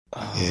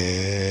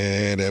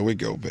Yeah, there we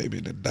go, baby.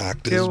 The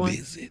doctor's Good one.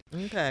 visit.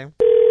 Okay.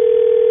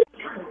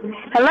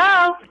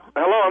 Hello?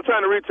 Hello, I'm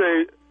trying to reach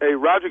a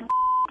Roger,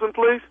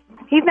 please.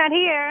 He's not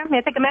here. May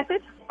I take a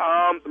message?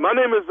 My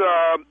name is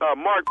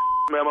Mark,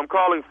 ma'am. I'm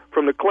calling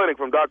from the clinic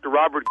from Dr.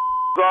 Robert's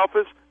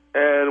office,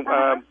 and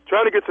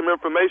trying to get some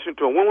information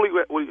to him.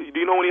 Do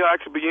you know when he'll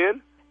actually be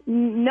in?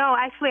 No,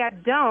 actually, I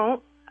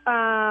don't.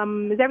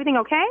 Is everything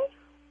okay?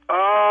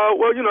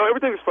 Well,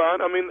 everything's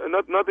fine. I mean,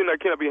 nothing that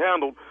can't be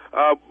handled.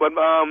 But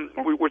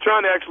we're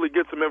trying to actually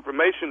get some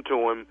information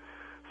to him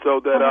so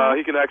that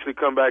he can actually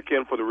come back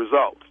in for the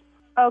results.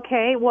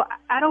 Okay. Well,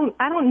 I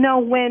don't know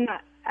when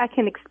I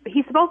can.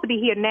 He's supposed to be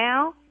here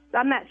now.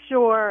 I'm not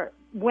sure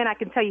when I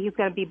can tell you he's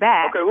going to be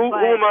back. Okay. Who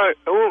am I?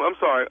 I'm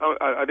sorry.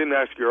 I didn't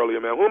ask you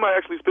earlier, ma'am. Who am I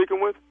actually speaking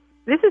with?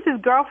 This is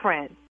his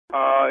girlfriend.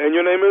 And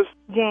your name is?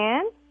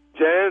 Jan.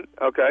 Jan.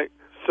 Okay.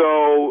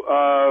 So,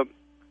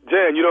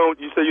 Jan,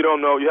 you say you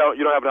don't know. You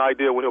don't have an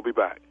idea when he'll be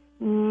back.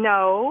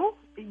 No.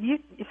 You're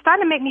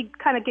starting to make me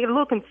kind of get a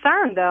little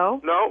concerned, though.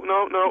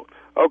 No.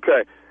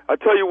 Okay. I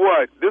tell you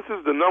what. This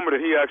is the number that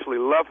he actually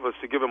left us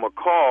to give him a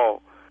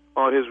call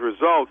on his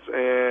results,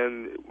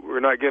 and we're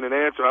not getting an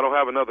answer. I don't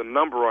have another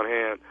number on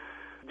hand.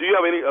 Do you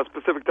have a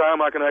specific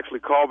time I can actually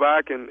call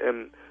back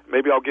and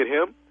maybe I'll get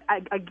him?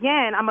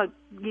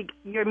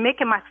 You're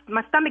making my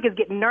stomach is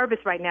getting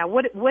nervous right now.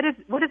 What is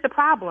the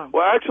problem?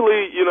 Well,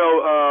 actually,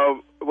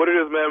 what it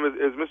is, ma'am,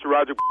 is Mr.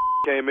 Roger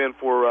came in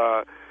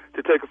for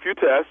to take a few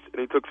tests,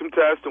 and he took some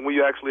tests, and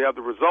we actually have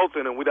the results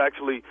in, and we'd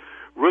actually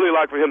really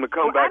like for him to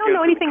come back. I don't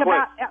know anything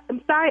about.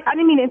 I'm sorry, I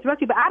didn't mean to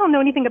interrupt you, but I don't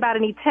know anything about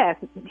any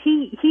tests.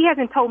 He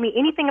hasn't told me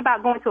anything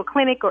about going to a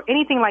clinic or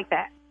anything like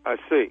that. I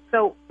see.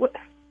 So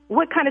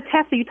what kind of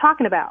tests are you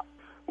talking about?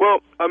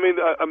 Well, I mean,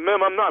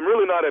 ma'am, I'm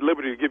really not at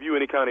liberty to give you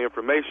any kind of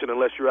information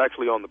unless you're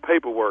actually on the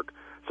paperwork.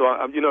 So,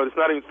 it's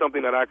not even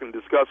something that I can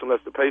discuss unless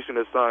the patient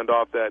has signed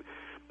off that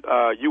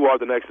you are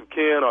the next of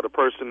kin or the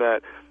person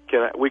that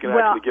we can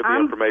actually give the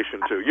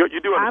information to.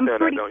 You do understand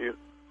that, don't you?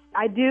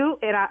 I do,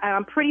 and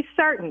I'm pretty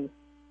certain.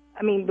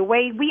 I mean, the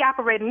way we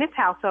operate in this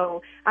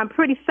household, I'm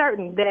pretty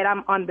certain that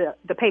I'm on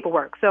the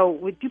paperwork. So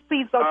would you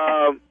please go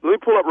check? Let me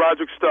pull up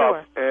Roger's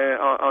stuff and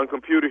on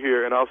computer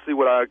here, and I'll see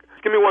what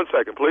Give me 1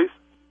 second, please.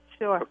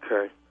 Sure.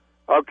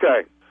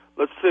 Okay.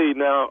 Let's see.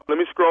 Now, let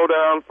me scroll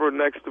down for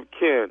next of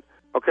kin.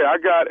 Okay, I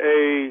got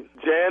a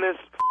Janice.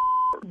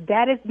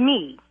 That is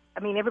me. I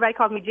mean, everybody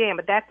calls me Jan,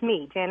 but that's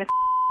me, Janice.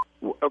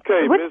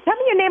 Okay, tell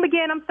me your name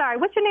again. I'm sorry.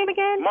 What's your name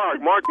again? Mark.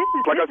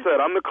 Like I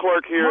said, I'm the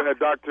clerk here at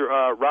Dr.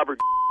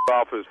 Robert's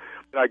office.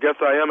 I guess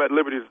I am at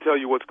liberty to tell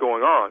you what's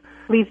going on.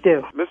 Please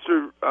do.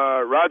 Mr.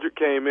 Roger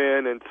came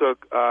in and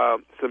took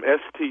some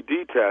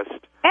STD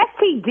tests.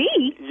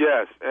 STD?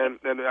 Yes, and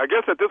I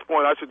guess at this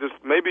point I should just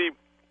maybe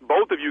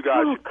both of you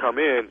guys should come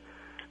in,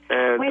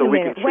 and so we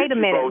can treat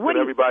you both, and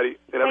everybody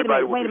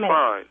will be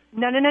fine.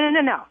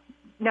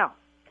 No.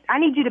 I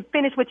need you to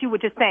finish what you were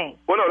just saying.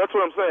 Well, no, that's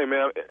what I'm saying,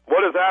 man.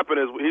 What has happened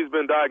is he's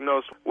been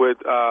diagnosed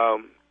with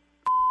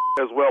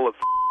as well as.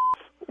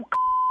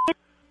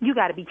 You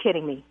got to be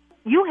kidding me.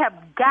 You have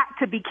got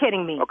to be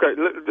kidding me. Okay,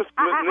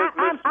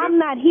 I'm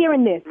not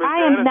hearing this.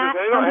 I am not.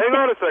 Hang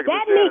on a second.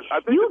 That means,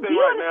 do you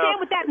understand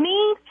what that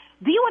means?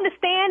 Do you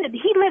understand that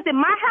he lives in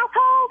my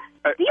household?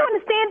 Do you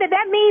understand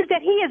that means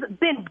that he has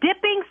been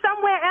dipping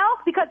somewhere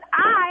else? Because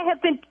I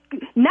have been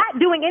not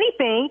doing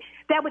anything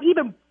that would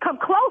even come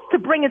close to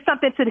bringing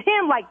something to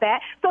him like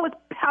that. So it's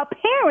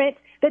apparent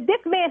that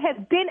this man has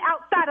been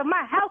outside of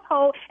my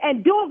household and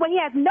doing what he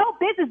has no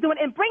business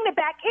doing and bringing it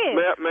back in.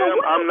 Ma'am,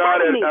 I'm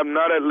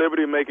not at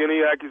liberty to make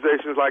any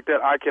accusations like that.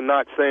 I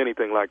cannot say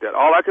anything like that.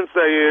 All I can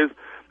say is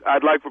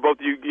I'd like for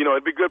both of you,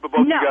 it'd be good for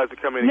both of you guys to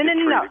come in and get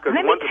treated. Because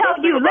let me tell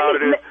you,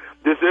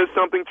 this is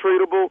something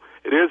treatable.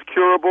 It is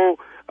curable.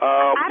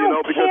 I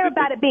don't care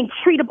about it being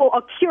treatable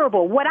or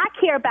curable. What I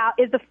care about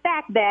is the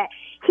fact that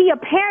he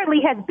apparently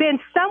has been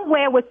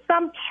somewhere with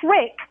some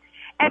trick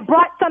and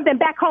brought something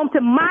back home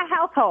to my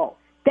household.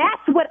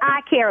 That's what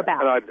I care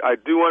about. And I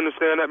do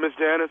understand that, Miss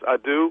Janice. I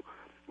do.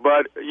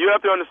 But you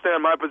have to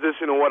understand my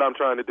position and what I'm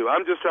trying to do.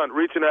 I'm just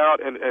reaching out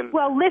and.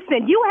 Well,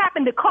 listen, you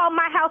happen to call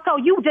my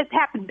household. You just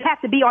have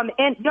to be on the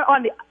end. You're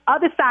on the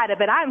other side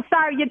of it. I'm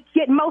sorry you're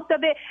getting most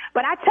of it,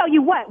 but I tell you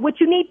what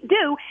you need to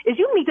do is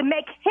you need to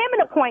make him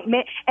an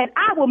appointment, and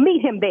I will meet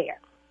him there.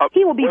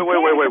 He will be wait,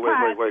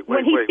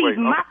 when he sees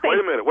my face.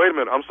 Wait a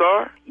minute. I'm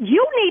sorry.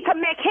 You need to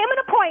make him an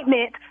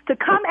appointment to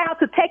come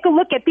out to take a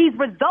look at these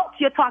results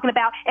you're talking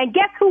about, and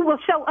guess who will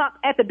show up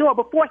at the door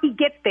before he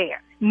gets there?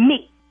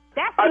 Me.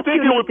 That's what I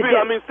think you it would need to be.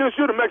 do. I mean, since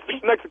you're the next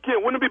of kin,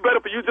 wouldn't it be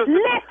better for you just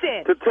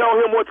to tell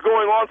him what's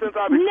going on since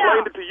I've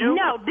explained it to you?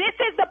 No, this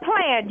is the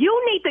plan. You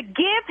need to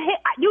give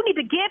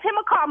him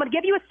a call. I'm going to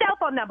give you a cell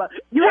phone number.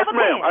 You yes, have a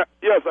ma'am. pen?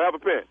 Yes, I have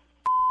a pen.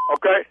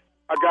 Okay,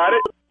 I got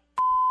it.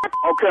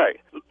 Okay.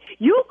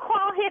 You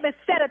call him and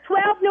set a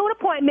 12 noon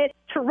appointment.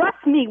 Trust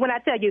me when I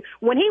tell you,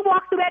 when he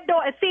walks through that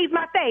door and sees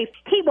my face,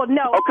 he will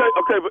know.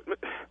 Okay, but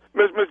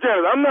Miss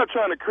Janet, I'm not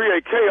trying to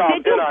create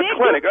chaos in our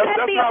clinic. That's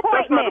not the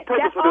purpose of this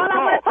call. That's all I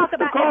want to talk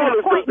about is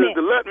an appointment.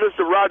 to let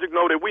Mr. Roderick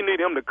know that we need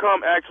him to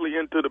come actually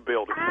into the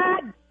building.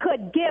 I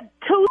could give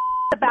two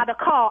about a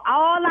call.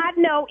 All I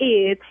know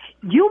is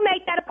you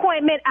make that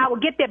appointment, I will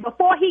get there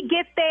before he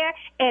gets there,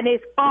 and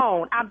it's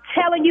on. I'm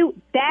telling you,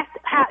 that's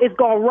how it's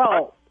going to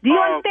roll. Do you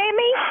understand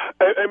me?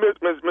 Hey, Miss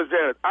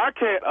Janet, I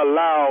can't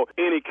allow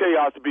any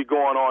chaos to be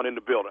going on in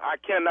the building. I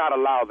cannot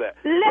allow that.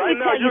 Let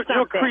me tell you something.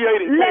 You're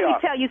creating chaos. Let me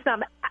tell you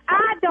something.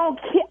 I don't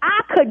care.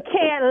 I could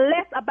care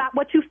less about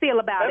what you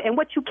feel about it and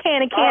what you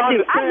can and can't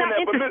do. I'm not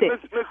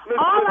interested.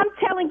 All I'm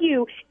telling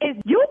you is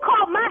you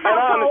called my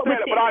household. I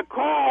understand it, but I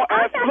called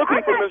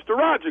looking for Mr.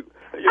 Roderick.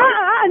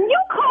 You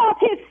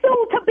called his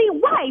soon-to-be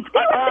wife.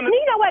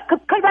 You know what?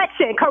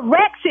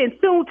 Correction,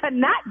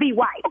 soon-to-not-be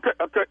wife.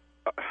 Okay.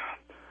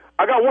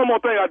 I got one more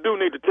thing I do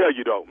need to tell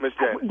you, though, Miss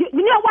Janet. You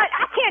know what?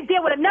 I can't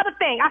deal with another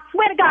thing. I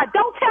swear to God,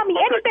 don't tell me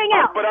anything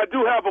else. But I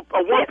do have a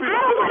one piece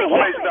of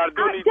information that I do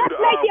need you to... Just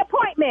make the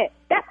appointment.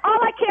 That's all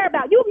I care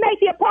about. You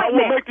make the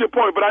appointment. I will make the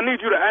appointment, but I need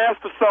you to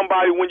ask for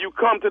somebody when you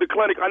come to the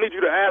clinic. I need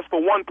you to ask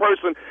for one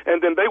person,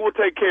 and then they will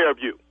take care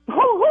of you.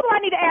 Who do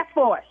I need to ask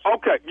for?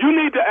 Okay, you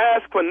need to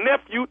ask for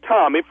Nephew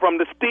Tommy from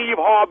the Steve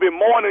Harvey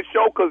Morning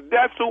Show, because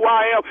that's who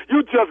I am.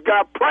 You just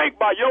got pranked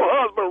by your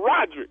husband,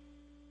 Roderick.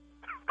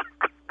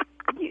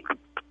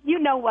 You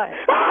know what?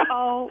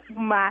 Oh,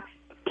 my.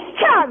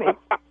 Tommy,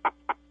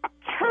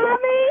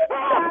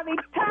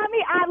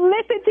 I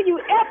listen to you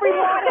every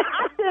morning.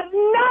 I should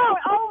know.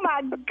 Oh,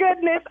 my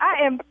goodness.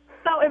 I am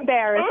so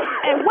embarrassed.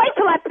 And wait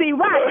till I see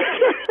Roderick.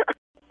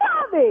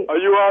 Tommy. Are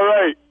you all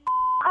right?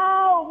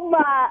 Oh,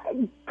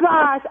 my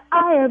gosh.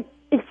 I am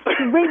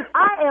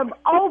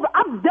over.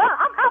 I'm done.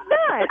 I'm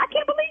done. I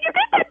can't believe you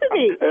did that to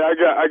me. Hey,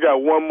 I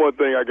got one more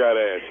thing I got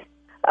to ask you.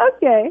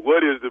 Okay.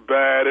 What is the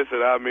baddest,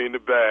 and I mean the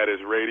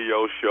baddest,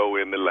 radio show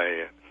in the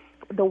land?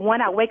 The one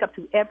I wake up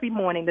to every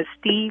morning, the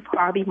Steve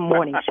Harvey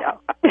Morning Show.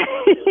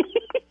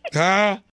 Huh?